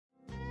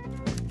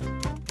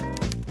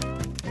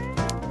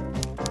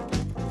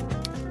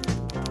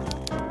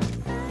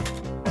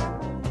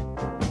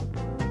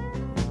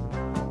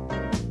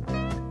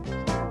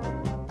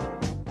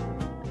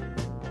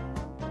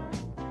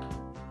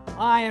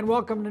Hi, and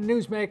welcome to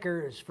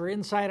Newsmakers for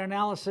inside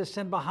analysis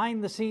and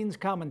behind-the-scenes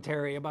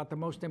commentary about the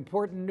most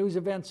important news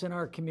events in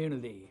our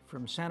community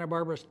from Santa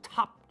Barbara's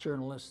top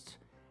journalists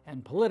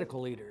and political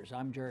leaders.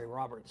 I'm Jerry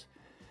Roberts.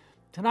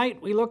 Tonight,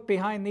 we look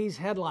behind these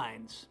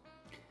headlines.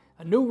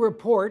 A new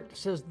report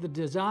says the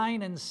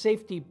design and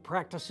safety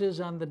practices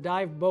on the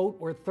dive boat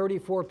where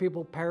 34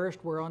 people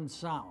perished were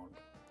unsound.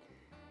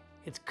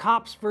 It's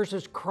cops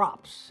versus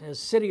crops as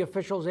city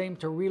officials aim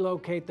to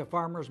relocate the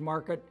farmers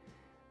market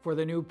for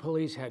the new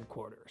police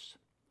headquarters.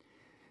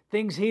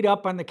 Things heat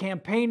up on the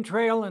campaign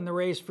trail in the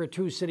race for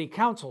 2 city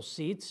council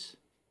seats,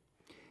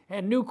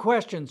 and new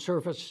questions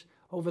surface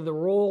over the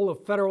role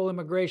of federal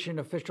immigration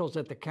officials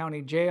at the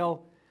county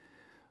jail,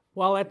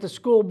 while at the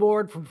school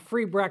board, from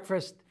free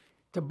breakfast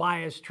to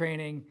bias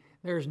training,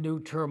 there's new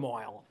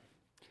turmoil.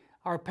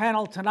 Our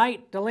panel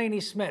tonight, Delaney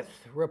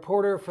Smith,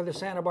 reporter for the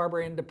Santa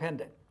Barbara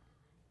Independent;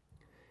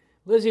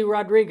 Lizzie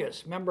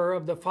Rodriguez, member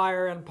of the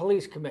Fire and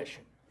Police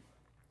Commission;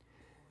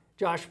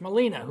 Josh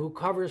Molina, who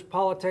covers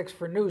politics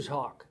for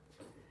Newshawk;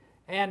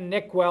 and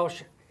Nick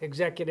Welsh,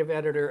 executive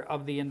editor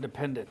of The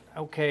Independent.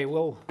 Okay,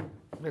 well,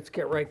 let's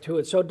get right to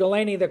it. So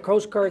Delaney, the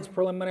Coast Guard's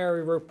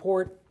preliminary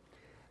report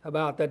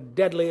about the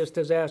deadliest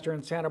disaster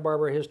in Santa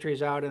Barbara history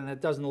is out, and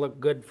it doesn't look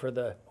good for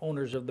the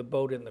owners of the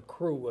boat and the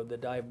crew of the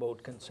dive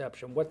boat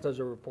Conception. What does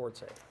the report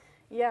say?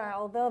 Yeah,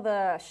 although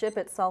the ship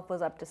itself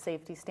was up to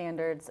safety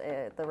standards,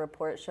 the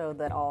report showed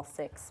that all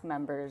 6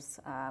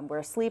 members were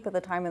asleep at the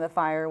time of the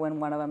fire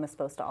when one of them is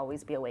supposed to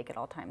always be awake at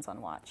all times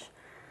on watch.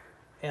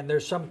 And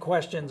there's some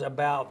questions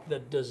about the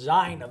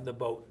design of the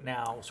boat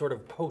now, sort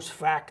of post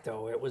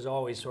facto. It was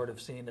always sort of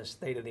seen as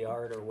state of the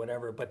art or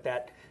whatever, but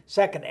that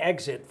second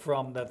exit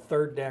from the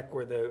third deck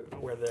where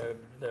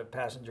the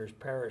passengers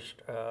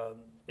perished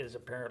is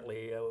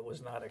apparently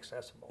was not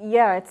accessible.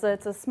 Yeah,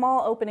 it's a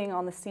small opening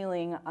on the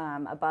ceiling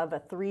above a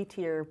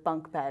 3-tier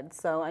bunk bed.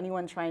 So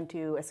anyone trying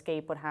to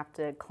escape would have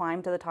to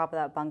climb to the top of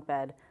that bunk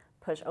bed,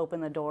 push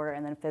open the door,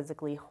 and then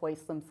physically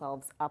hoist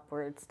themselves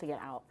upwards to get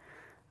out,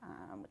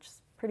 which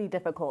is pretty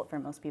difficult for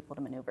most people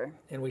to maneuver.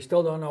 And we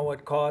still don't know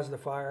what caused the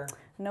fire?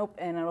 Nope,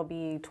 and it'll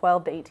be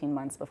 12 to 18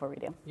 months before we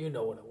do. You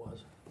know what it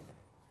was.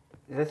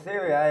 The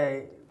theory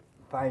I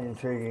find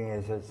intriguing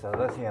is it's a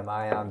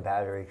lithium-ion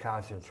battery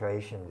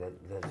concentration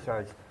that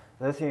starts.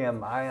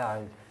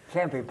 Lithium-ion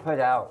can't be put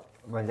out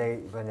when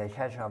they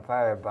catch on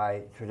fire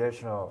by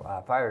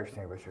traditional fire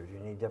extinguishers. You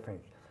need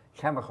different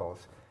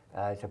chemicals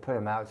to put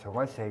them out, so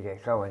once they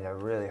get going, they're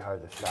really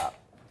hard to stop.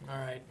 All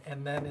right,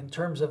 and then in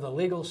terms of the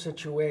legal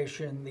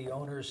situation, the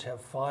owners have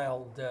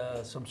filed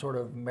some sort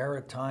of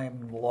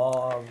maritime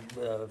law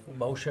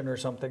motion or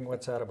something.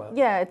 What's that about?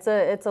 Yeah, it's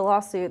a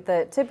lawsuit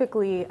that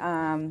typically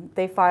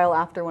they file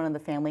after one of the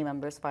family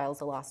members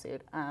files a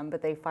lawsuit,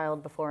 but they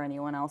filed before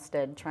anyone else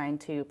did, trying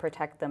to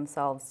protect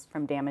themselves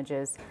from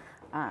damages,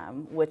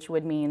 which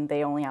would mean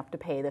they only have to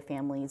pay the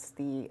families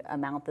the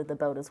amount that the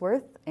boat is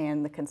worth,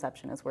 and the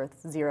Conception is worth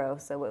 0,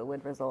 so it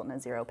would result in a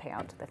 0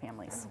 payout to the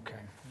families. Okay,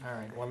 all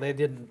right. Well, they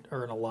didn't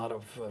earn a lot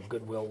of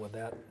goodwill with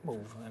that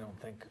move, I don't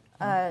think.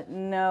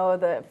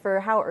 No, for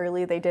how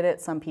early they did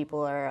it, some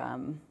people are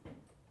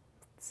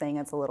saying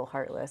it's a little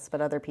heartless, but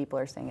other people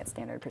are saying it's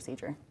standard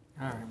procedure.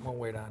 All right, we'll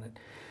wait on it.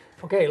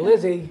 Okay,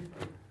 Lizzie,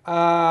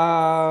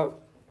 the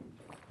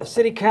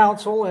City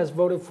Council has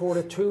voted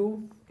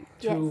 4-2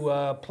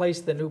 to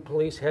place the new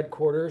police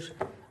headquarters,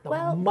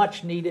 the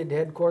much-needed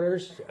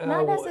headquarters.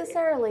 Not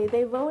necessarily.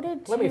 They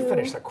voted to... Let me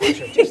finish the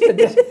question. Just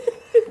to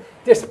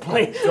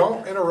displace.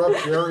 Don't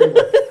interrupt Jerry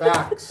with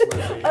facts,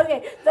 Lizzie.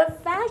 Okay, the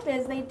fact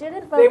is they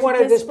didn't vote They to want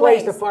to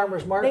displace the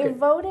farmers market. They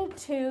voted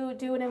to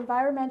do an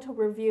environmental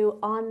review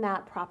on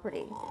that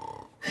property.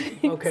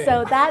 Okay.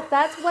 So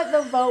that's what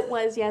the vote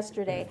was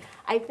yesterday.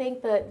 I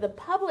think the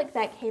public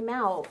that came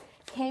out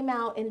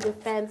in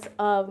defense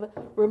of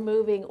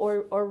removing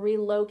or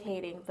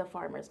relocating the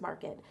farmers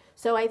market.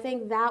 So I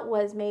think that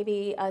was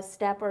maybe a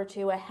step or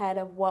two ahead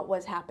of what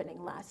was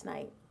happening last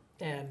night.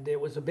 And it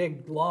was a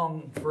big,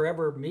 long,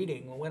 forever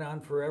meeting. It went on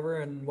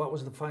forever, and what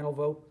was the final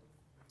vote?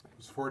 It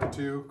was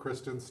 4-2.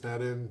 Kristen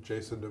Sneddon,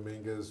 Jason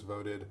Dominguez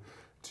voted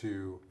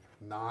to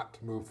not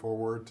move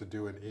forward to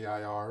do an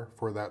EIR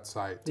for that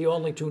site. The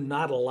only 2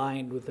 not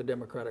aligned with the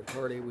Democratic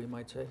Party, we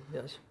might say,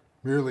 yes?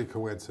 Merely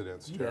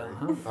coincidence, Jerry.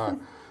 Yeah,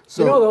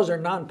 So, you know those are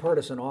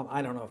nonpartisan.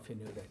 I don't know if you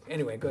knew that.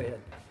 Anyway, go ahead.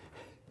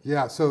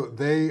 yeah, so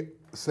they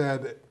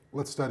said,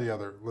 let's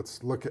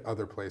look at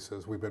other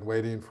places. We've been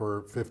waiting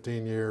for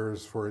 15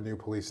 years for a new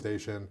police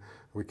station.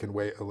 We can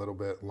wait a little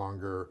bit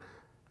longer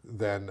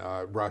than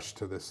rush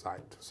to this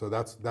site. So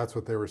that's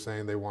what they were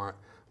saying. They want,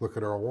 look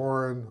at Earl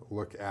Warren,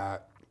 look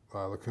at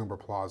La Cumbre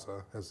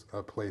Plaza as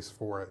a place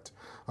for it.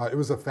 It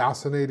was a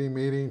fascinating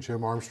meeting.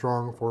 Jim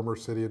Armstrong, former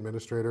city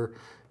administrator,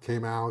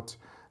 came out.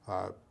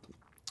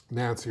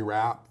 Nancy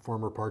Rapp,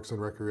 former Parks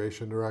and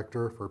Recreation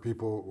Director. For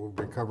people who've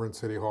been covering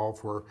City Hall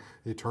for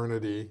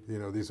eternity, you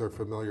know, these are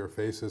familiar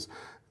faces.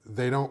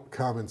 They don't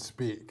come and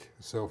speak.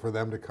 So for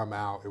them to come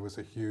out, it was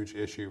a huge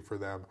issue for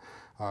them.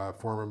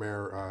 Former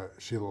Mayor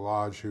Sheila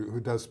Lodge,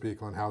 who does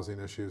speak on housing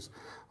issues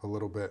a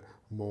little bit,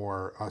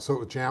 more.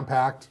 So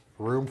jam-packed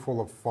room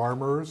full of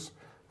farmers,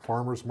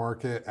 farmers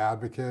market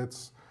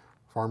advocates,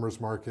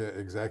 farmers market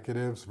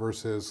executives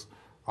versus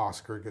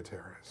Oscar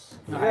Gutierrez.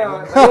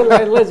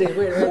 Lizzie,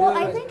 wait. Well,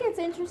 I think it's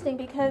interesting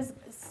because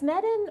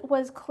Sneddon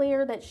was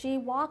clear that she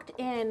walked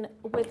in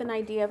with an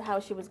idea of how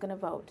she was going to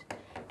vote.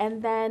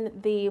 And then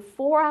the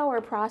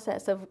 4-hour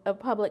process of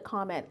public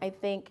comment, I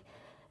think,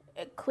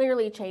 it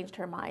clearly changed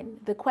her mind.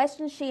 The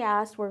questions she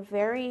asked were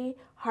very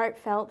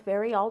heartfelt,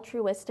 very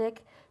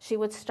altruistic. She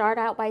would start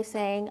out by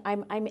saying,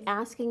 I'm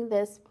asking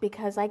this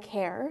because I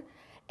care.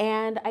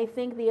 And I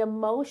think the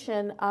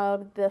emotion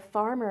of the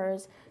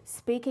farmers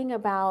speaking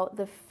about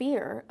the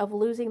fear of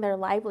losing their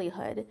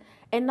livelihood,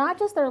 and not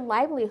just their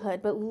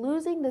livelihood, but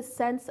losing the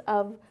sense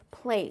of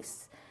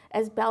place.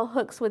 As Bell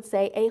Hooks would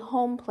say, a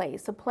home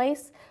place, a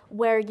place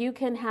where you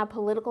can have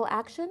political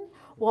action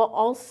while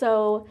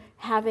also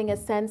having a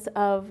sense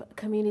of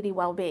community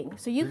well-being.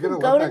 So you can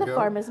go to the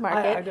farmers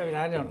market.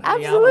 I don't.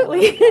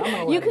 Absolutely.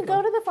 You can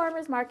go to the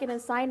farmers market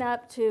and sign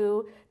up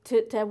to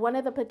one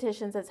of the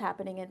petitions that's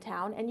happening in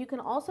town, and you can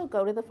also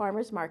go to the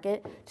farmers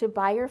market to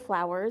buy your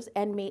flowers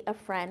and meet a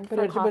friend for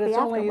coffee but it's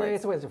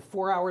afterwards. only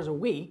 4 hours a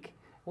week,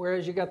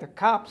 whereas you got the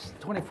cops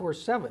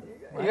 24/7.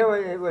 Right? You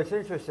know what's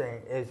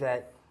interesting is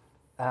that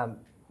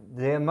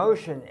the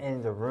emotion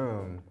in the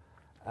room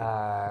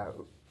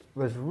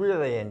was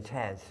really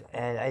intense,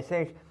 and I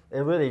think it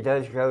really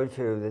does go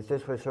to that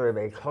this was sort of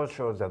a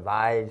cultural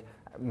divide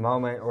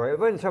moment, or it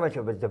wasn't so much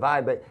of a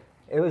divide, but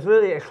it was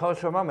really a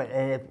cultural moment.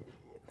 And if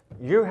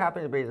you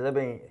happen to be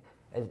living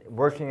and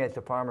working at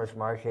the farmer's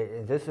market,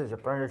 and this is the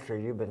furniture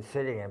you've been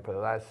sitting in for the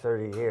last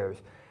 30 years,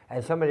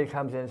 and somebody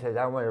comes in and says,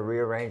 I want to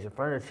rearrange the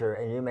furniture,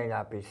 and you may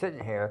not be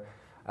sitting here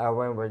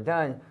when we're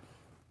done,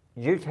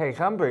 you take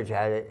umbrage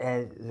at it.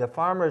 And the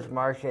farmer's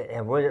market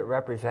and what it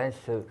represents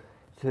to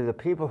the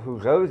people who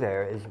go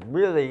there is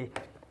really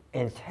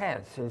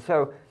intense. And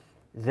so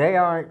they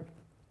aren't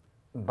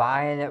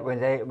buying it when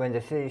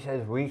the city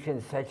says, we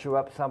can set you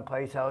up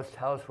someplace else,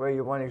 tell us where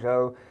you want to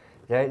go.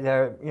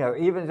 They're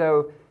even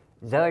though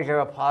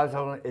Delegate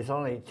Plaza is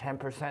only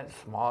 10%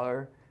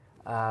 smaller,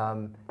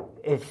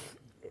 it's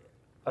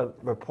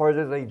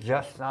reportedly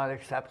just not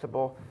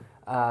acceptable.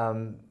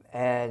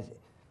 And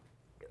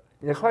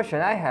the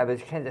question I have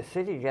is, can the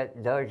city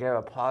get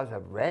Delegate Plaza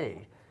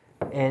ready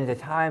in the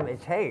time it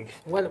takes?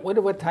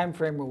 What time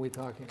frame are we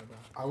talking about?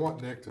 I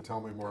want Nick to tell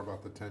me more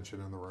about the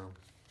tension in the room.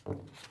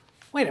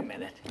 Wait a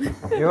minute.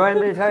 You want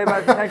me to tell you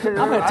about the tension in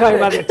the room? I'm going to tell you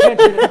about the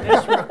tension in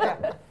this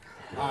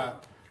room.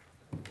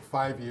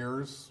 5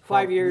 years.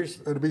 5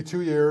 years. It'll be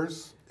 2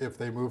 years if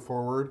they move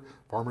forward.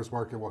 Farmers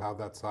market will have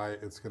that site.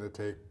 It's going to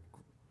take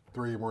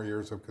 3 more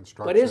years of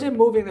construction. But isn't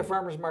moving the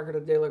farmers market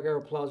at De La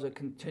Guerra Plaza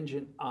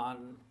contingent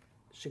on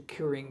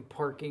securing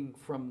parking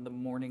from the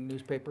morning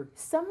newspaper?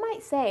 Some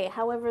might say,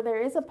 however,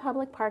 there is a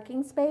public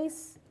parking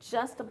space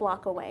just a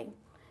block away.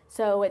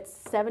 So it's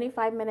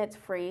 75 minutes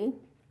free.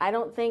 I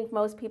don't think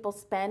most people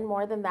spend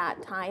more than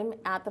that time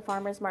at the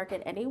farmers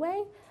market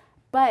anyway.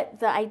 But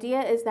the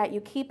idea is that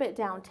you keep it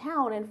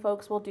downtown and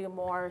folks will do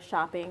more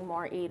shopping,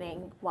 more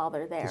eating while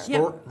they're there.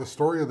 The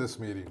story of this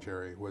meeting,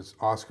 Jerry, was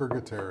Oscar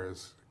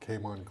Gutierrez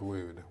came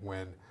unglued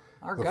when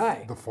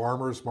the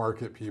farmers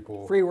market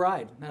people free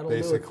ride. That'll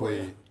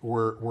basically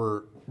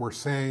were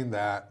saying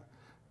that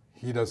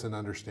he doesn't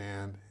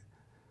understand.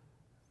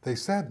 They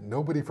said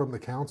nobody from the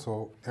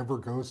council ever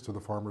goes to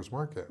the farmers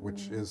market,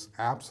 which is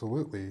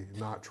absolutely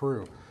not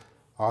true.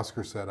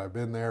 Oscar said, I've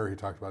been there. He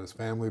talked about his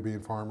family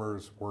being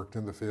farmers, worked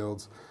in the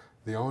fields.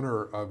 The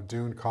owner of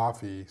Dune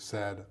Coffee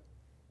said,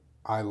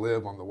 I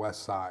live on the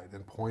west side,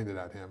 and pointed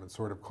at him and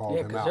sort of called him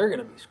out. Yeah, because they're going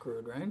to be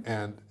screwed, right?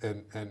 And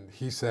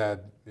he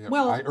said,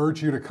 I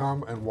urge you to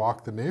come and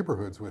walk the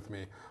neighborhoods with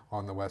me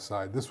on the west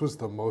side. This was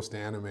the most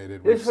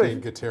animated we've seen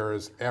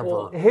Gutierrez ever.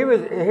 Well, he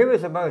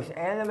was the most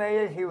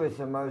animated. He was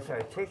the most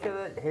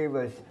articulate. It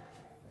was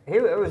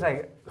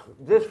like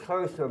this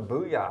close to a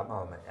booyah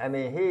moment. I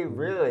mean, he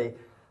really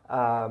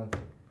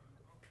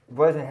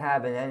wasn't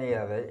having any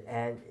of it.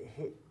 And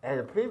at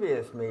a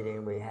previous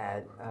meeting we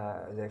had,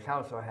 the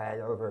council had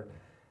over,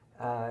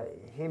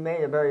 he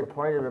made a very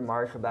pointed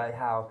remark about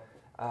how,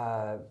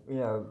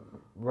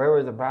 where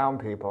were the brown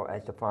people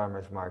at the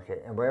farmers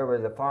market, and where were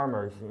the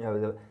farmers,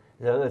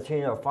 the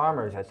Latino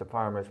farmers at the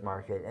farmers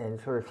market, and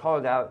sort of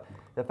called out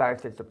the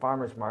fact that the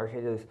farmers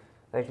market is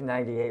like a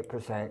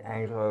 98%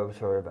 Anglo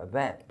sort of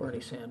event. Bernie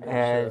Sanders.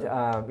 And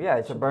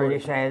it's a Bernie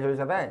Sanders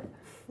event.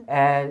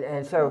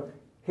 And so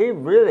he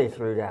really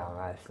threw down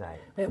last night.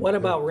 Hey, what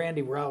about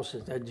Randy Rouse?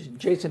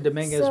 Jason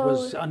Dominguez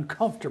was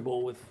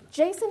uncomfortable with.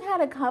 Jason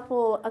had a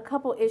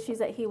couple issues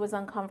that he was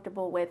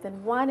uncomfortable with,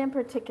 and one in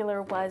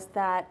particular was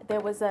that there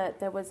was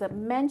a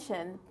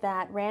mention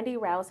that Randy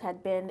Rouse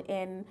had been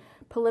in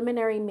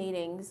preliminary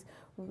meetings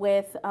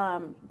with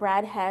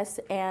Brad Hess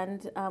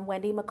and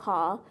Wendy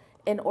McCaw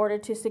in order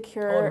to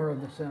secure owner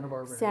of the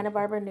Santa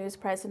Barbara News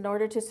Press, in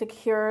order to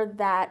secure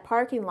that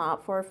parking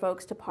lot for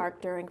folks to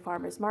park during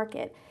farmers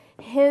market.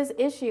 His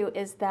issue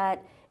is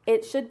that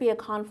it should be a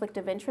conflict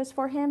of interest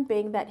for him,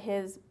 being that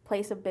his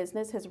place of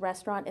business, his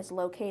restaurant, is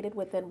located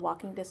within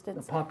walking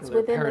distance. The popular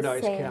within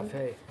Paradise the same,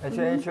 Cafe. That's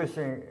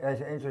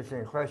an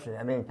interesting question.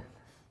 I mean,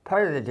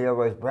 part of the deal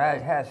was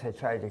Brad Hess had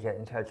tried to get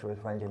in touch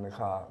with Wendy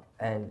McCall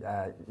and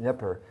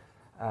Nipper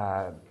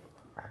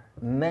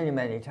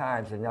many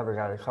times and never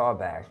got a call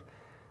back.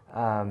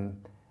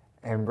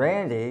 And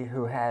Randy,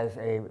 who has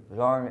a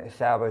long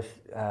established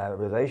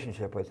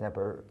relationship with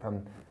Nipper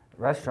from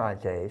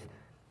restaurant days,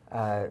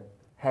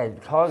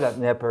 had called up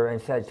Nipper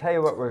and said, tell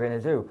you what we're going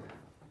to do.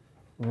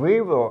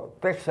 We will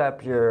fix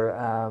up your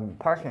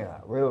parking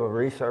lot. We will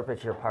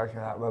resurface your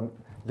parking lot. We'll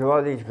do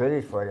all these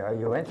goodies for you. Are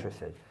you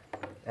interested?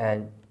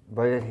 And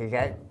what did he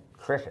get?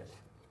 Crickets.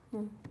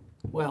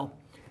 Well,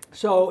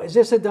 so is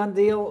this a done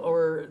deal,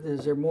 or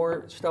is there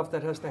more stuff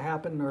that has to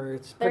happen, or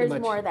it's pretty There's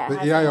much... more that The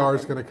has to EIR happen.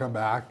 is going to come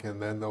back, and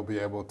then they'll be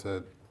able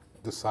to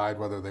decide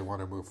whether they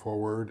want to move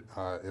forward.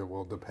 It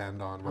will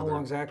depend on How whether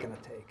long is that going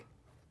to take?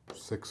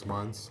 6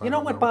 months. You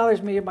know what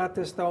bothers me about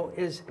this, though,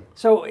 is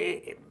so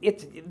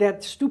it's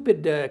that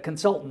stupid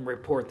consultant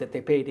report that they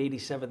paid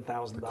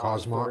 $87,000 The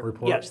Cosmont for.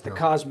 report? Yes, the Yeah.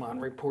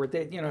 Cosmont report.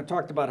 They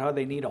talked about how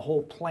they need a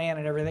whole plan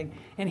and everything.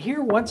 And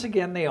here, once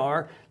again, they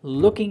are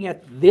looking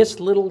at this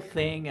little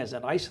thing as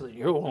an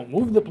isolated. We'll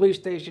move the police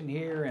station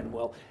here, and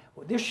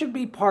this should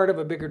be part of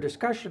a bigger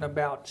discussion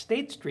about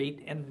State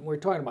Street, and we're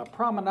talking about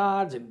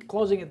promenades and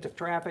closing it to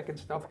traffic and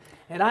stuff.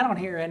 And I don't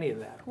hear any of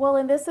that. Well,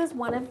 and this is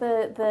one of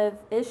the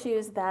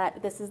issues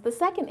this is the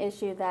second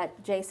issue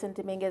that Jason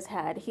Dominguez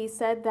had. He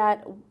said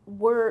that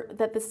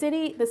the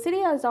city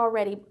is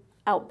already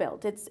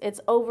outbuilt. It's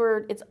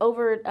over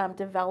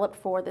developed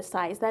for the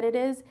size that it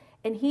is,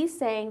 and he's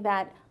saying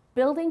that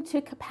building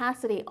to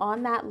capacity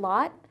on that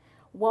lot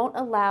won't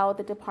allow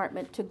the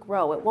department to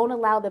grow. It won't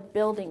allow the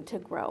building to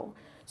grow.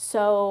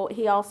 So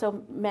he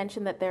also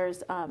mentioned that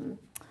there's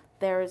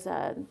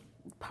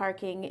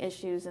parking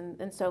issues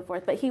and so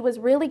forth. But he was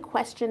really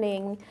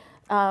questioning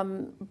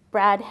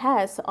Brad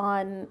Hess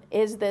on,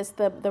 is this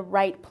the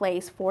right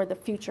place for the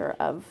future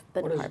of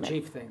the What does department? the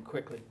chief think,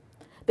 quickly?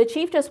 The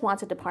chief just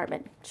wants a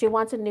department. She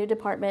wants a new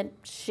department.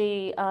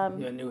 She, A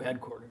new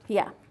headquarters.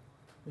 yeah.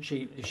 Does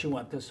she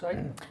want this site?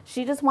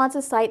 She just wants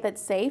a site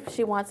that's safe.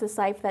 She wants a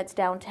site that's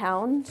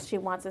downtown. She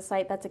wants a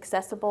site that's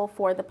accessible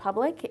for the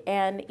public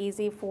and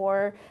easy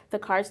for the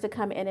cars to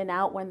come in and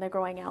out when they're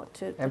going out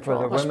to And for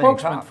patrol. the A women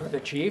spokesman cop. for the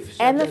chief.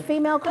 And the said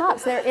female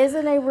cops. There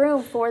isn't a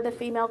room for the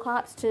female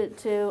cops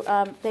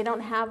they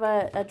don't have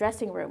a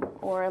dressing room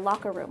or a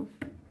locker room.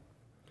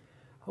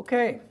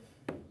 okay.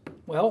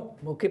 Well,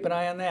 we'll keep an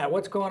eye on that.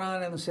 What's going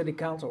on in the city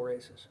council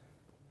races?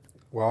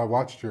 Well, I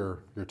watched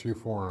your two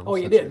forums. Oh,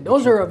 you that did.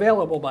 Those are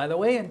available, by the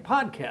way, in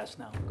podcasts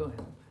now. Go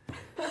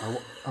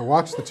ahead. I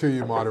watched the two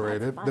you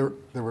moderated.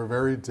 They were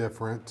very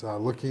different.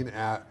 Looking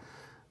at,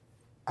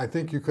 I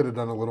think you could have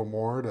done a little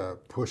more to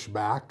push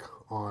back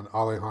on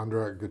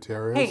Alejandra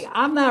Gutierrez. Hey,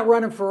 I'm not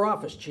running for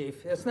office,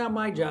 Chief. It's not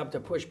my job to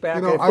push back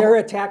You know, if they're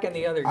attacking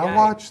the other guy. I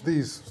watch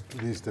these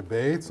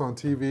debates on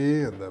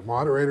TV, and the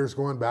moderators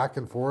going back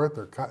and forth.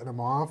 They're cutting them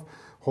off,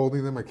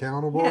 holding them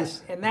accountable.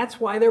 Yes, and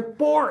that's why they're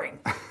boring.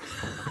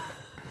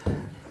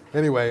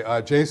 Anyway,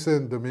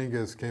 Jason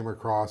Dominguez came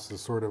across as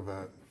sort of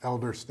an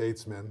elder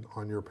statesman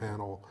on your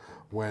panel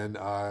when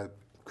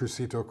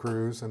Crucito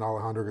Cruz and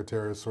Alejandro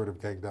Gutierrez sort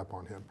of ganged up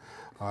on him.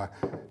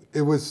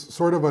 It was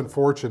sort of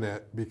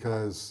unfortunate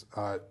because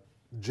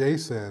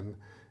Jason,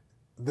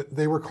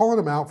 they were calling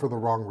him out for the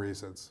wrong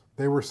reasons.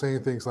 They were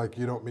saying things like,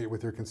 you don't meet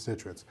with your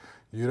constituents.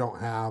 You don't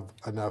have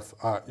enough,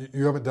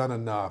 you haven't done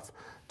enough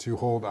to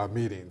hold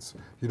meetings.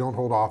 You don't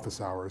hold office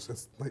hours.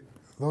 It's like,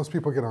 those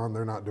people get on,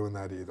 they're not doing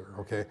that either,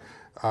 okay?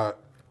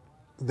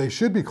 They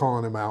should be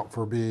calling him out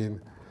for being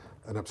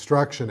an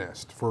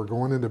obstructionist, for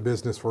going into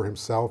business for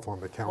himself on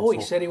the council. Oh, he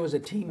said he was a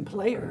team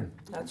player.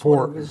 That's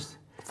one of his...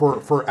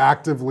 For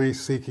actively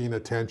seeking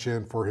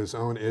attention for his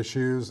own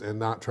issues and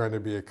not trying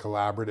to be a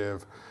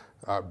collaborative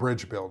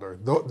bridge builder.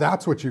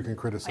 That's what you can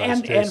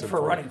criticize Jason And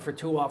for running for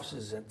two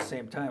offices at the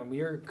same time.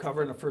 You're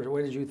covering the first...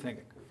 What did you think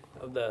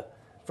of the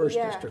first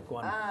district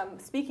one?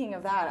 Speaking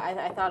of that,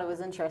 I thought it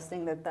was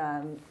interesting that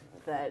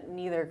that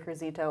neither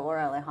Crucito or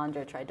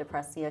Alejandro tried to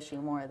press the issue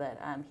more,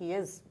 that he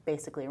is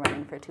basically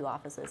running for two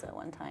offices at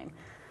one time.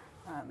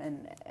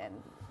 And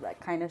that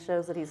kind of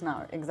shows that he's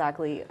not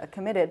exactly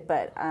committed,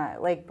 but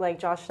like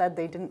Josh said,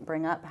 they didn't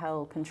bring up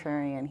how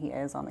contrarian he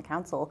is on the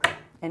council,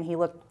 and he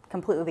looked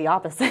completely the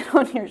opposite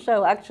on your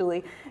show.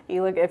 Actually,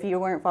 if you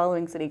weren't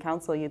following city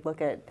council, you'd look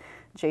at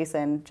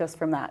Jason just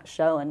from that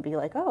show and be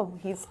like, oh,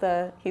 he's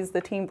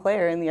the team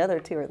player, and the other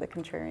two are the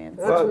contrarians.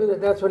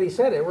 That's what he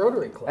said at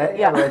Rotary Club.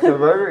 Yeah, it's a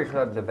Rotary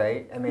Club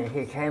debate. I mean,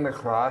 he came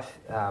across,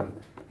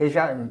 he's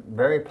gotten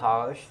very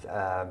polished.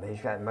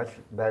 He's gotten much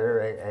better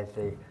at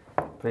the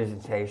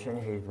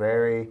presentation.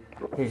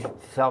 He's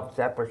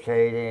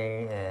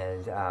self-deprecating,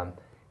 and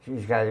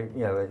he's got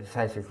a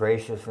sense of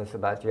graciousness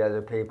about the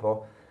other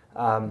people.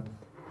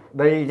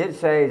 But he did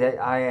say that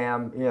I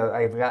am,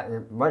 I've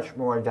gotten much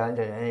more done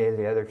than any of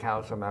the other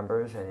council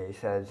members, and he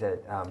says that.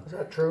 Is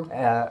that true?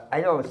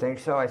 I don't think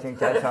so. I think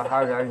that's a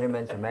hard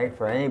argument to make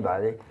for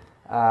anybody.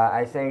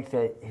 I think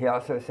that he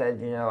also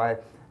said,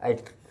 I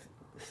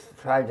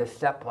tried to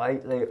step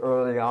lightly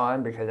early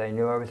on because I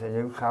knew I was a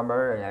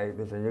newcomer and I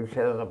was a new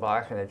kid on the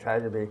block, and I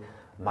tried to be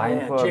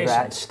mindful of Jason,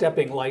 that.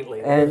 stepping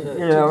lightly. And, Those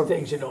are two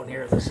things you don't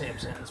hear in the same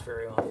sentence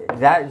very often.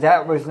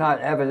 That was not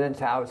evident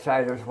to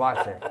outsiders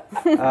watching.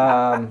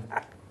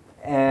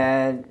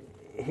 And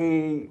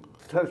he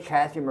took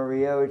Kathy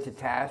Murillo to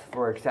task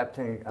for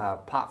accepting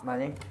pot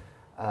money,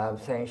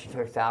 saying she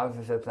took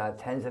thousands, if not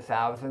tens of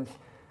thousands.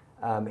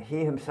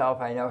 He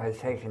himself, I know, has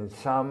taken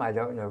some, I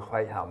don't know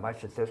quite how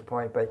much at this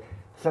point, but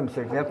some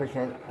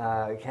significant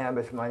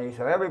cannabis money.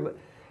 So everybody,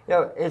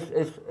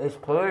 it's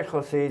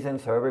political season,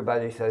 so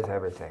everybody says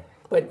everything.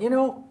 But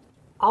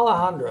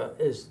Alejandra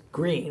is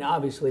green,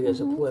 obviously,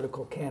 as a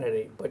political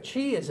candidate, but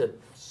she is a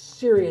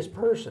serious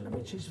person. I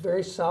mean, she's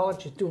very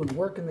solid. She's doing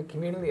work in the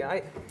community.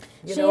 I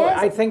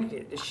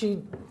think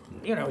she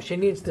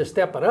needs to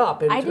step it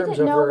up in terms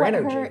of her energy. I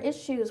didn't know what her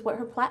issues, what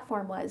her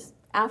platform was.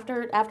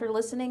 After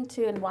listening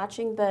to and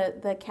watching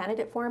the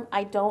candidate forum,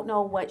 I don't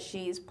know what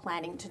she's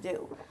planning to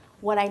do.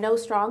 What I know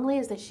strongly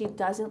is that she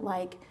doesn't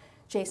like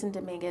Jason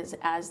Dominguez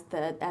as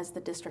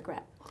the district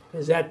rep.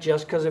 Is that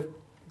just because of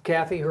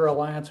Kathy, her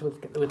alliance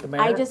with the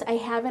mayor? I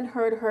haven't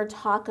heard her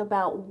talk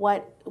about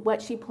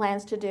what she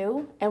plans to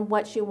do and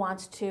what she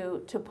wants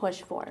to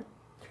push for.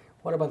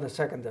 What about the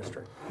second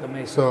district, the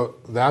Mesa? So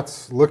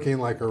that's looking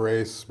like a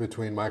race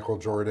between Michael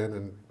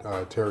Jordan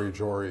and Terry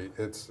Jory.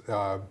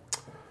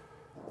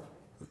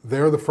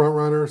 They're the front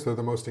runners. They're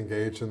the most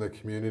engaged in the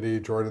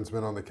community. Jordan's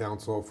been on the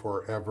council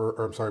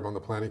on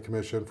the planning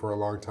commission for a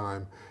long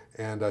time.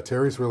 And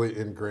Terry's really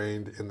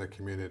ingrained in the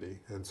community.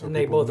 And so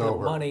they people both know have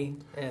her. money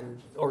and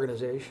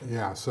organization.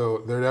 Yeah, so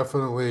they're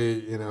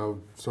definitely,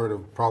 sort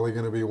of probably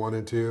going to be 1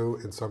 and 2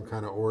 in some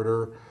kind of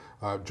order.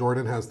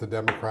 Jordan has the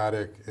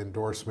Democratic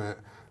endorsement,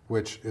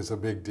 which is a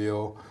big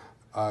deal.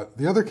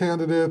 The other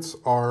candidates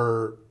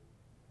are,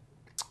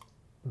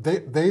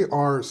 they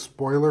are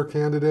spoiler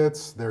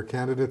candidates. They're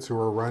candidates who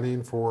are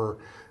running for,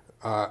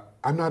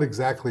 I'm not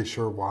exactly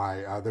sure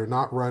why. They're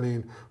not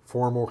running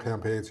formal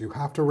campaigns. You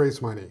have to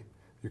raise money.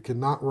 You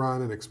cannot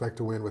run and expect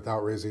to win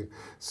without raising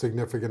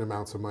significant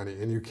amounts of money.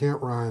 And you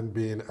can't run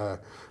being a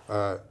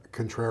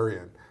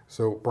contrarian.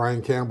 So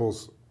Brian Campbell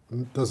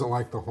doesn't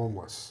like the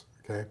homeless,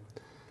 okay?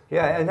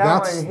 Yeah, and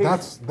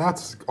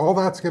that's all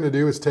that's going to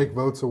do is take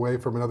votes away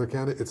from another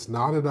candidate. It's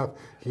not enough.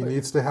 He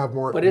needs to have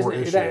more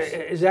issues.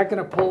 Is that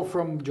going to pull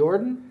from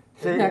Jordan?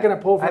 Isn't that going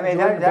to pull from Jordan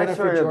to that's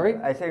benefit Jory?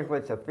 I think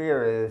what the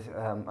fear is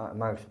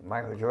amongst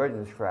Michael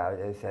Jordan's crowd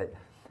is that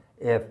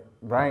if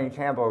Brian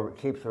Campbell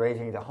keeps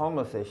raising the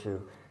homeless issue,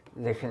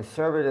 the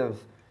conservatives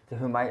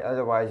who might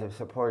otherwise have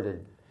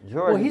supported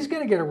Jordan. Well, he's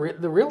going to get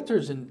the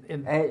realtors in.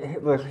 And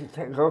it will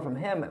go from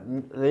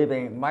him,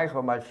 leaving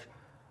Michael much,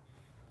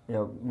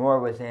 more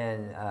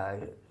within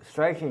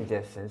striking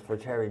distance for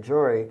Terry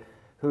Jory,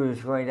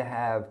 who's going to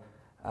have,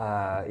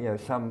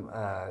 some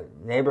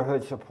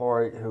neighborhood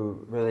support.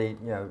 Who really,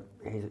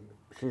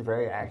 she's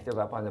very active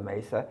up on the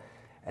Mesa,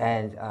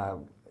 and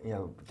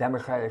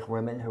Democratic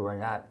women who are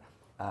not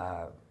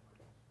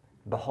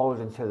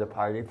beholden to the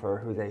party for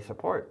who they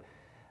support.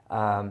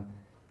 And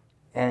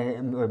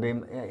it would be,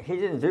 he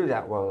didn't do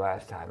that well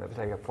last time. It was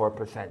like a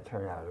 4%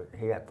 turnout.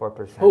 He got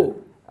 4%.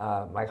 Who?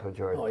 Michael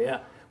Jordan. Oh,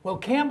 yeah. Well,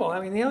 Campbell,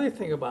 the other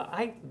thing about,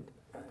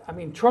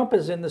 Trump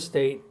is in the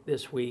state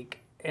this week,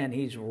 and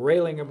he's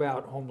railing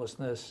about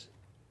homelessness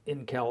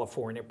in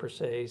California per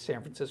se,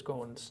 San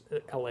Francisco and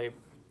LA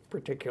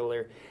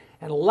particular.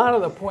 And a lot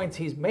of the points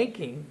he's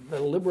making, the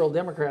liberal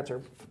Democrats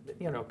are,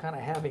 kind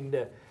of having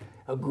to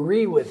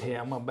agree with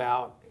him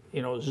about,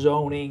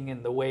 zoning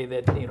and the way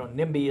that,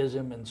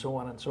 NIMBYism and so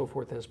on and so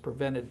forth has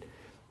prevented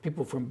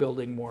people from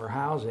building more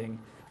housing.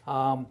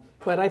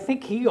 But I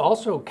think he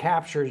also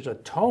captures a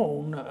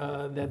tone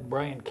that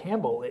Brian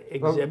Campbell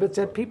exhibits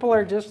that people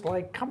are just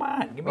like, come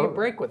on, give me a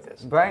break with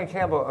this. Brian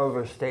Campbell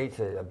overstates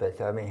it a bit.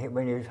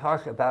 When you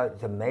talk about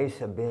the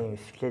Mesa being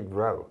Skid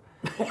Row,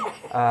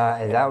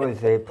 and that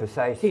was a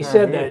precise term. He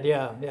said that,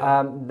 yeah.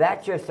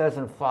 That just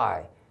doesn't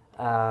fly.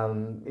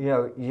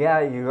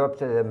 You go up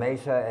to the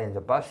Mesa and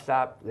the bus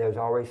stop, there's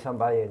always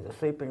somebody in the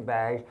sleeping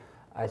bag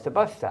at the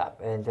bus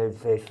stop, and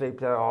they sleep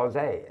there all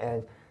day.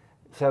 And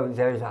so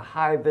there's a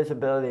high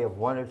visibility of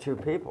 1 or 2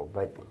 people,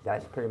 but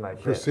that's pretty much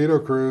it. Presidio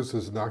Cruz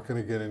is not going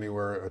to get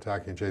anywhere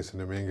attacking Jason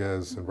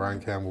Dominguez, and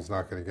Brian Campbell's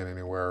not going to get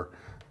anywhere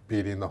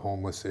beating the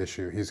homeless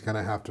issue. He's going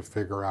to have to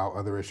figure out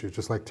other issues.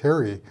 Just like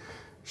Terry,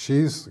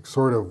 she's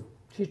involved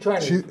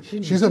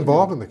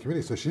in the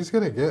community, so she's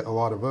going to get a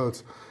lot of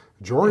votes.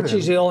 Jordan, and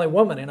she's the only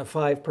woman in a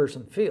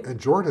 5-person field. And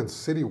Jordan,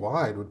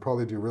 citywide, would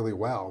probably do really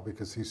well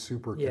because he's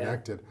super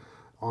connected.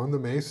 On the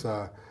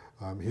Mesa,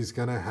 he's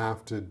going to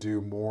have to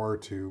do more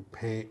to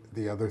paint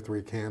the other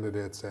 3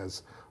 candidates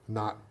as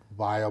not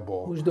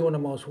viable. Who's doing the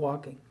most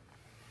walking?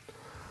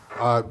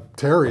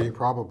 Terry,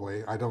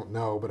 probably. I don't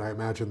know, but I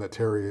imagine that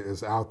Terry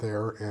is out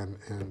there and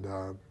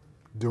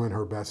doing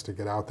her best to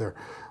get out there.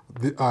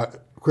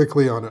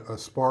 Quickly on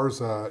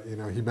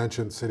Esparza, he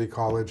mentioned City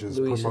College is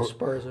Luis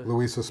Esparza.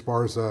 Luis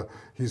Esparza.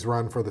 He's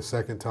run for the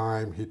second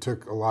time. He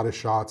took a lot of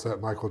shots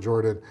at Michael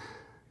Jordan.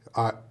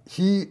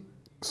 He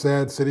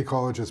said City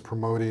College is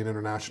promoting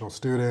international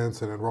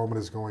students and enrollment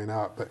is going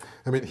up. But,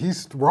 I mean,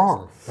 he's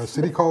wrong.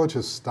 City College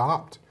has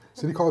stopped.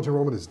 City College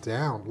enrollment is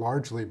down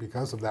largely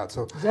because of that.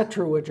 So Is that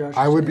true, what Josh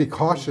I is would be saying?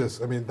 cautious.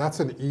 I mean,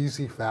 that's an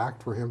easy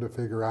fact for him to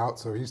figure out.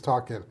 So he's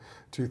talking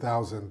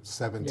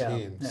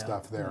 2017 Yeah,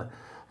 stuff there.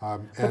 But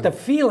And the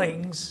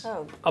feelings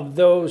Oh. of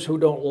those who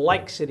don't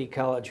like City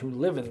College, who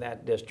live in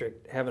that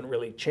district, haven't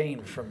really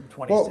changed from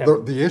well,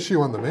 2017. the issue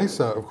on the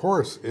Mesa, of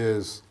course,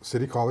 is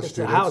City College It's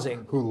the students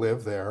housing. who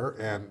live there,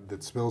 and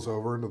it spills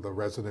over into the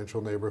residential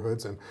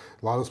neighborhoods. And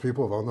a lot of those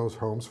people have owned those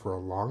homes for a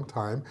long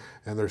time,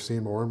 and they're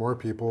seeing more and more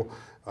people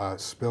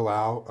spill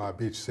out,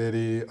 Beach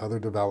City, other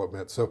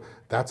development. So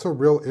that's a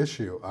real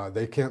issue.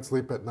 They can't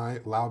sleep at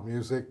night, loud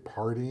music,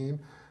 partying,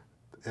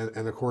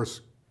 and of course,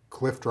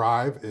 Cliff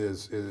Drive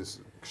is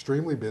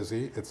extremely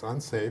busy. It's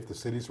unsafe. The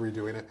city's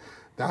redoing it.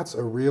 That's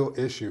a real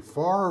issue,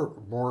 far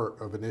more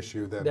of an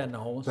issue Than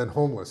homeless. than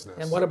homelessness.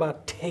 And what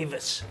about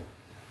Tavis?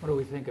 What do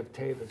we think of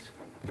Tavis?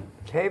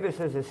 Tavis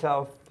is a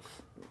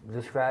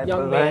self-described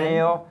Young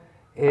millennial.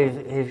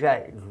 He's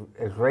got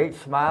a great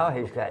smile.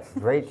 He's got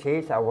great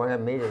teeth. I want to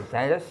meet his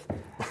dentist.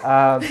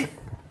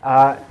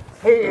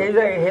 He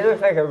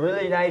looks like a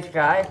really nice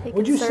guy. He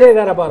Would can you surf- say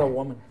that about a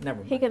woman?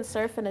 Never He mind. can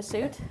surf in a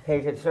suit. He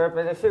could surf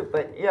in a suit,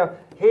 but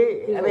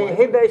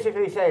he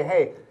basically said,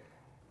 "Hey,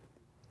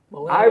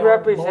 I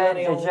represent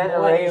the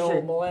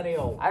generation.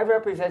 Millennial. I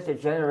represent the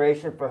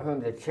generation for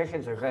whom the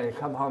chickens are going to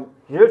come home.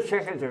 Your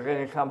chickens are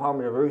going to come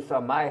home to roost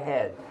on my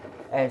head,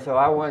 and so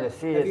I want to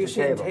see Have at you the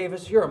seen table."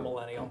 Tavis? You're a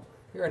millennial.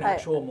 You're an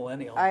actual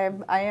millennial. I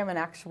am an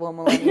actual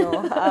millennial.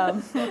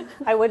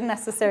 I wouldn't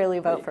necessarily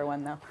vote for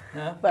one though.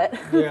 Huh? But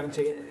You haven't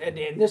seen it.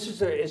 And this is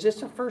this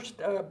the first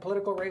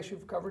political race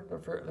you've covered,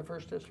 the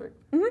first district?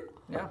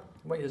 Mm-hmm. Yeah.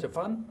 Wait, is it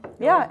fun?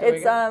 yeah, There you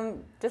it's go.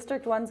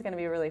 District 1's going to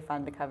be really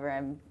fun to cover.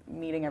 I'm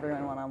meeting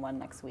everyone one-on-one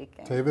next week.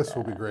 And, Tavis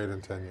will be great in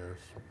 10 years.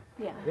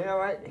 Yeah. You know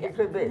what? He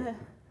could be.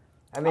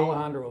 I mean,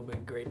 Alejandro will be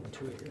great in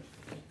 2 years.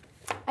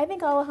 I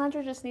think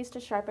Alejandra just needs to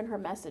sharpen her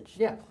message.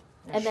 Yeah.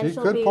 And then She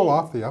she'll could be pull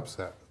off the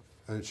upset.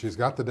 And she's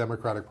got the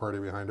Democratic Party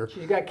behind her.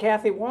 She's got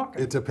Kathy Walker.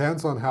 It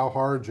depends on how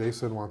hard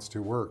Jason wants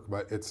to work,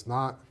 but it's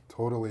not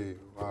totally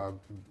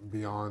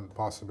beyond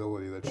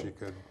possibility that she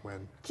could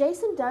win.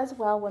 Jason does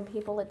well when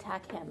people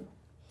attack him.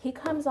 He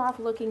comes off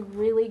looking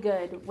really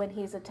good when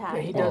he's attacked.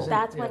 Yeah, he And doesn't,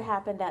 that's what yeah.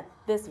 happened at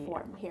this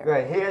forum here.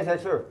 right? He is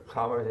that sort of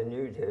calmer than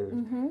you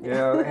do, you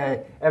know.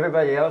 And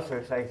everybody else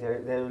looks like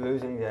they're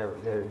losing their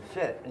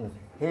shit, and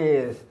he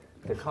is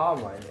the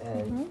calm one.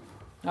 And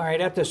All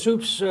right, at the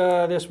Soups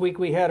this week,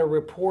 we had a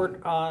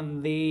report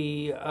on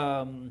the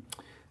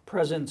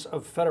presence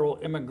of federal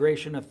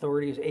immigration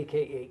authorities,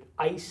 aka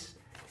ICE,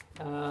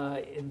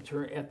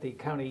 at the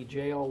county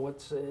jail.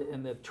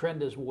 And the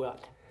trend is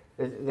what?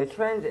 the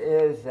trend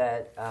is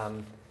that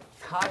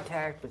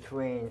contact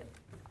between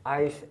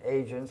ICE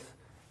agents,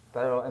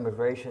 federal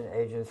immigration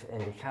agents,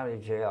 and the county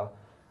jail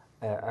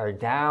are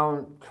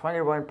down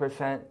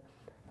 21%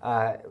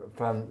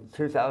 from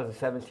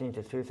 2017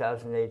 to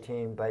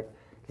 2018, but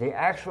the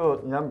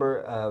actual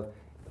number of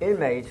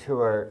inmates who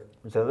are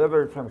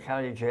delivered from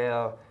county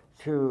jail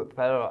to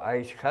federal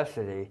ICE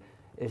custody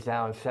is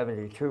down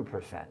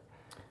 72%.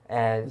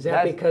 And Is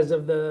that because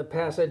of the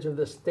passage of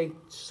the state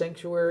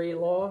sanctuary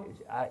law?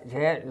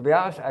 to be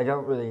honest, I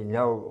don't really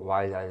know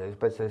why that is,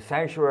 but the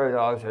sanctuary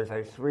laws, there's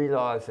like 3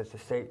 laws that the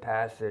state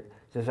passed that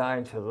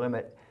designed to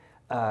limit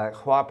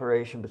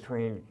cooperation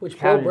between Which Bill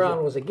county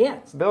Brown was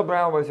against. Bill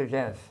Brown was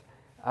against,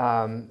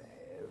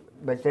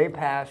 but they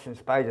passed in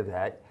spite of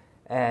that,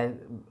 and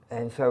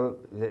so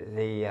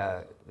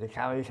the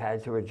counties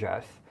had to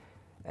adjust,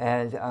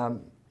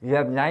 and you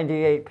have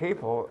 98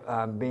 people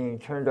being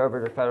turned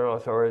over to federal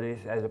authorities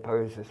as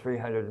opposed to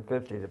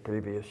 350 the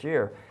previous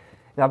year.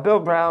 Now, Bill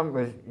Brown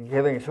was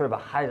giving sort of a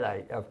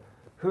highlight of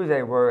who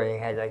they were, and he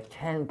had like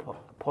 10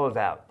 pulled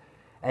out.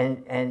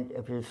 And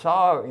if you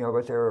saw,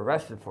 what they were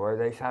arrested for,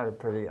 they sounded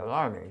pretty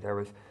alarming. There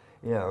was,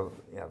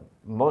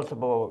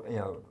 multiple,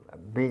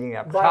 beating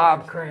up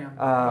Violent cops, crime.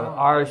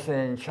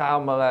 arson,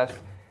 child molest,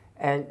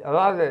 and a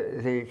lot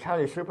of the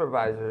county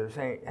supervisors are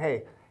saying,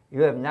 "Hey,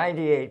 you have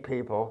 98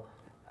 people.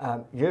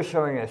 You're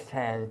showing us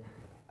 10."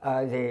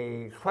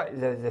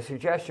 The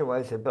suggestion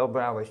was that Bill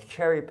Brown was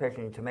cherry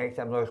picking to make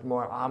them look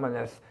more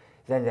ominous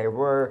than they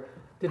were.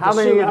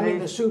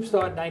 The Soups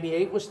thought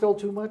 98 was still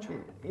too much?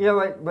 You know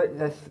what? But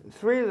the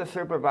 3 of the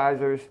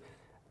supervisors,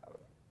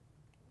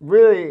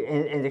 really,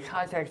 in the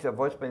context of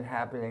what's been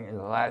happening in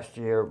the last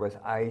year with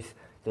ICE,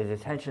 the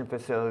detention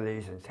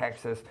facilities in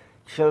Texas,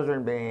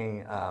 children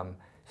being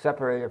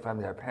separated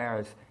from their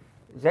parents,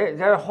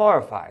 they're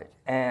horrified.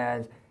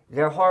 And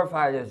they're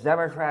horrified as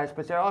Democrats,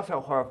 but they're also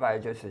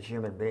horrified just as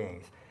human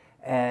beings.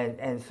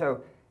 And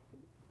so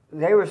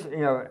they were, you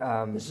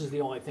know. This is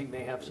the only thing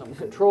they have some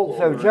control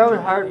So over. Joan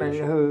Hartman,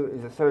 who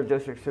is the 3rd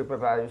district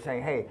supervisor, is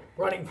saying, hey,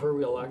 Running for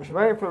re-election.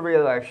 running for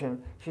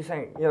re-election, she's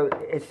saying, you know,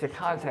 it's the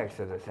context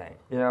of the thing.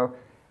 You know,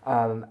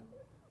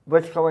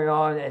 what's going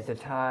on at the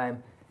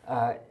time.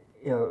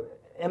 You know,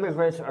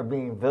 immigrants are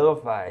being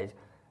vilified,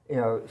 you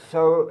know,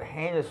 so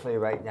heinously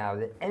right now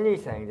that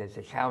anything that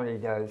the county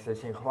does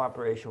that's in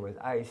cooperation with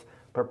ICE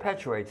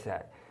perpetuates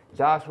that.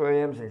 Josh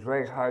Williams and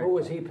Greg Hart. Who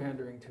was he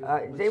pandering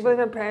to? They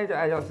wasn't pandering,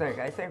 I don't think.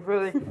 I think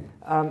really.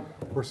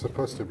 We're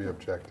supposed to be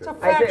objective. It's a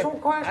factual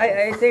question.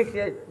 I think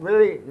that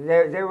really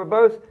they were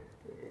both.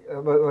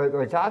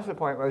 What Josh's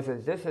point was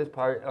that this is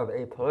part of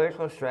a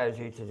political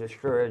strategy to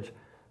discourage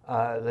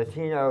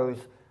Latinos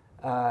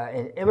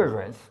and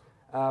immigrants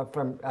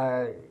from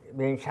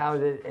being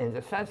counted in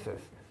the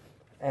census.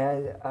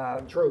 And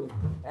True.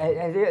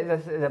 And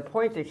the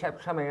point that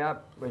kept coming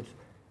up was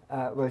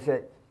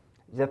that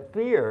the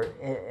fear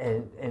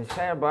in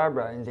Santa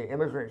Barbara and the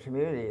immigrant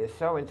community is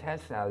so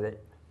intense now that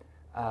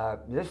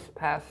this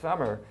past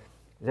summer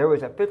there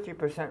was a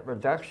 50%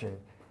 reduction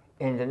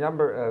in the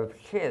number of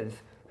kids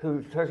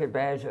who took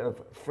advantage of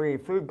free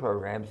food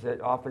programs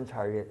that often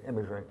target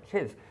immigrant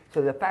kids.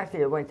 So the fact that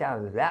it went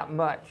down that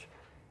much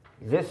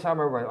this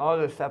summer when all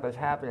this stuff is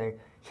happening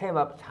came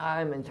up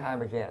time and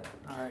time again.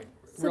 All right.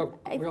 So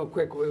Real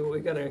quick, we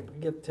got to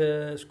get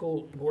to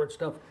school board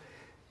stuff.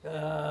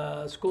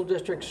 School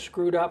districts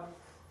screwed up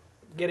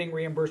getting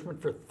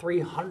reimbursement for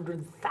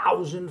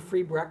 300,000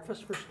 free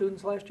breakfasts for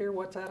students last year.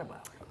 What's that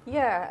about?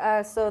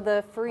 Yeah, so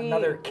the free...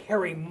 Another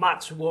Kerry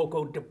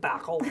Matsuoka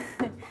debacle.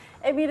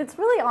 I mean, it's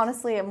really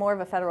honestly more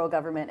of a federal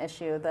government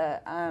issue.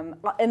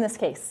 In this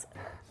case,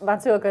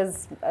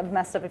 Matsuoka's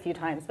messed up a few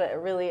times,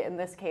 but really in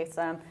this case,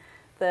 the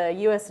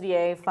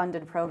USDA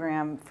funded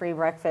program, Free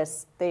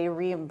Breakfast, they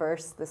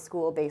reimburse the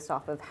school based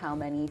off of how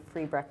many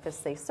free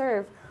breakfasts they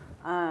serve,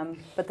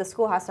 but the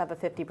school has to have a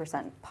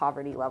 50%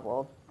 poverty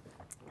level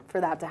for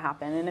that to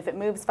happen. And if it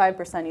moves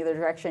 5% either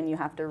direction, you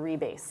have to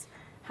rebase.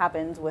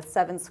 Happened with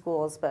 7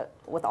 schools, but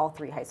with all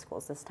 3 high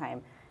schools this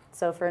time.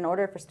 So in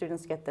order for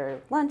students to get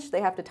their lunch,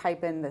 they have to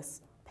type in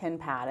this pin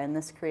pad, and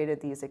this created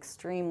these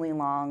extremely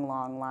long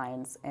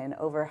lines, and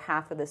over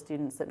half of the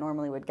students that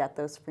normally would get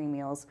those free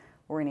meals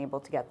weren't able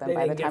to get them They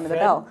by the didn't time get of the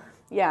fed? bell.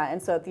 Yeah,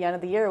 and so at the end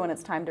of the year when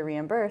it's time to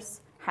reimburse,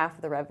 half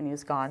of the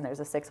revenue's gone. There's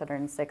a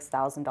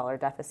 $606,000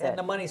 deficit. And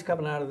the money's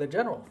coming out of the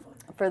general fund.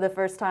 For the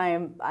first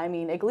time, I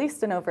mean, at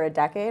least in over a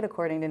decade,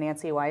 according to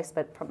Nancy Weiss,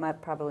 but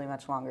probably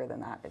much longer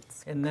than that.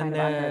 It's And kind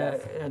then of unheard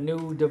of. a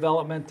new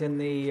development in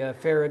the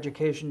Fair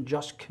Education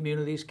Just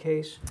Communities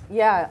case.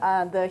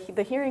 Yeah,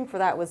 the hearing for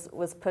that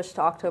was pushed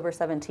to October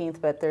 17th,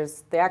 but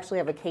they actually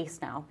have a case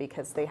now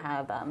because they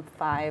have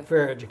 5.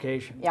 Fair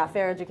Education. Yeah,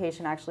 Fair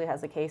Education actually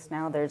has a case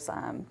now. There's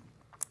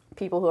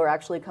people who are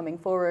actually coming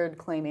forward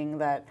claiming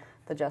that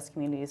the Just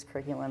Communities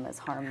curriculum has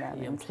harmed them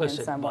The in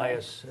implicit some way.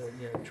 bias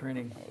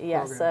training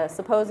Yes, program.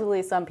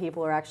 supposedly some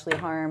people are actually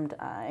harmed,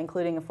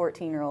 including a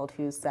 14-year-old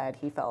who said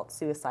he felt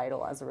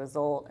suicidal as a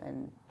result,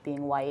 and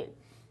being white,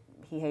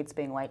 he hates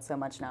being white so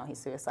much now he's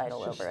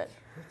suicidal over it.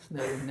 It's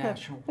the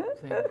national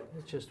thing.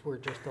 It's just, we're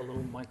just a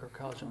little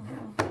microcosm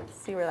here.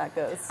 See where that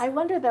goes. I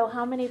wonder though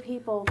how many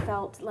people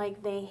felt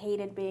like they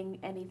hated being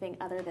anything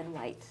other than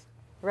white.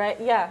 Right,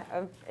 yeah,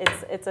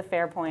 it's a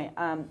fair point.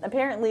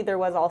 Apparently there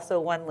was also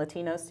one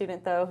Latino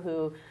student though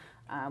who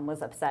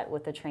was upset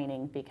with the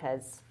training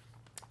because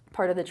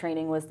part of the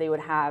training was they would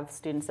have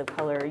students of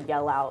color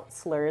yell out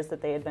slurs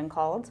that they had been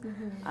called.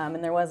 And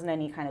there wasn't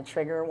any kind of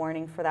trigger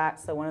warning for that,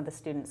 so one of the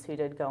students who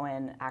did go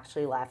in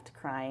actually left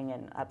crying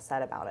and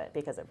upset about it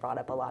because it brought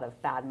up a lot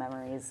of bad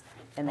memories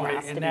and they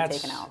asked to be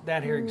taken out.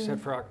 That hearing's set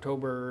for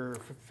October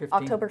 15th?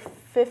 October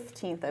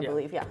 15th, I Yeah.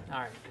 believe, yeah. All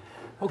right.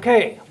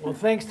 Okay, well,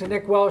 thanks to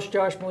Nick Welsh,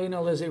 Josh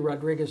Molina, Lizzie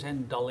Rodriguez,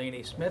 and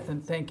Delaney Smith,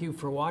 and thank you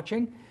for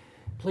watching.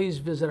 Please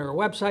visit our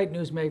website,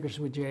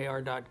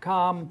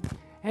 newsmakerswithjr.com,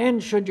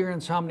 and should your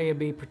insomnia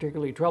be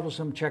particularly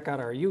troublesome, check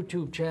out our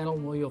YouTube channel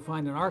where you'll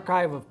find an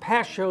archive of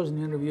past shows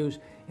and interviews,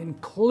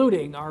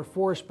 including our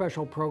 4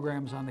 special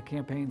programs on the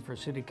campaign for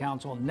City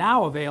Council,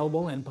 now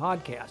available in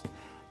podcast.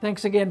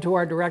 Thanks again to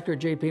our director,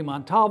 JP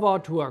Montalvo,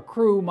 to our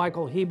crew,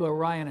 Michael, Heba,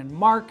 Ryan, and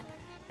Mark,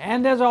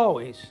 and as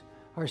always,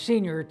 our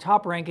senior,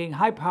 top-ranking,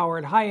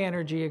 high-powered,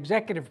 high-energy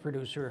executive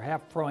producer,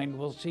 Hap Freund.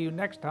 We'll see you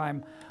next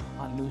time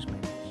on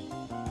Newsmakers.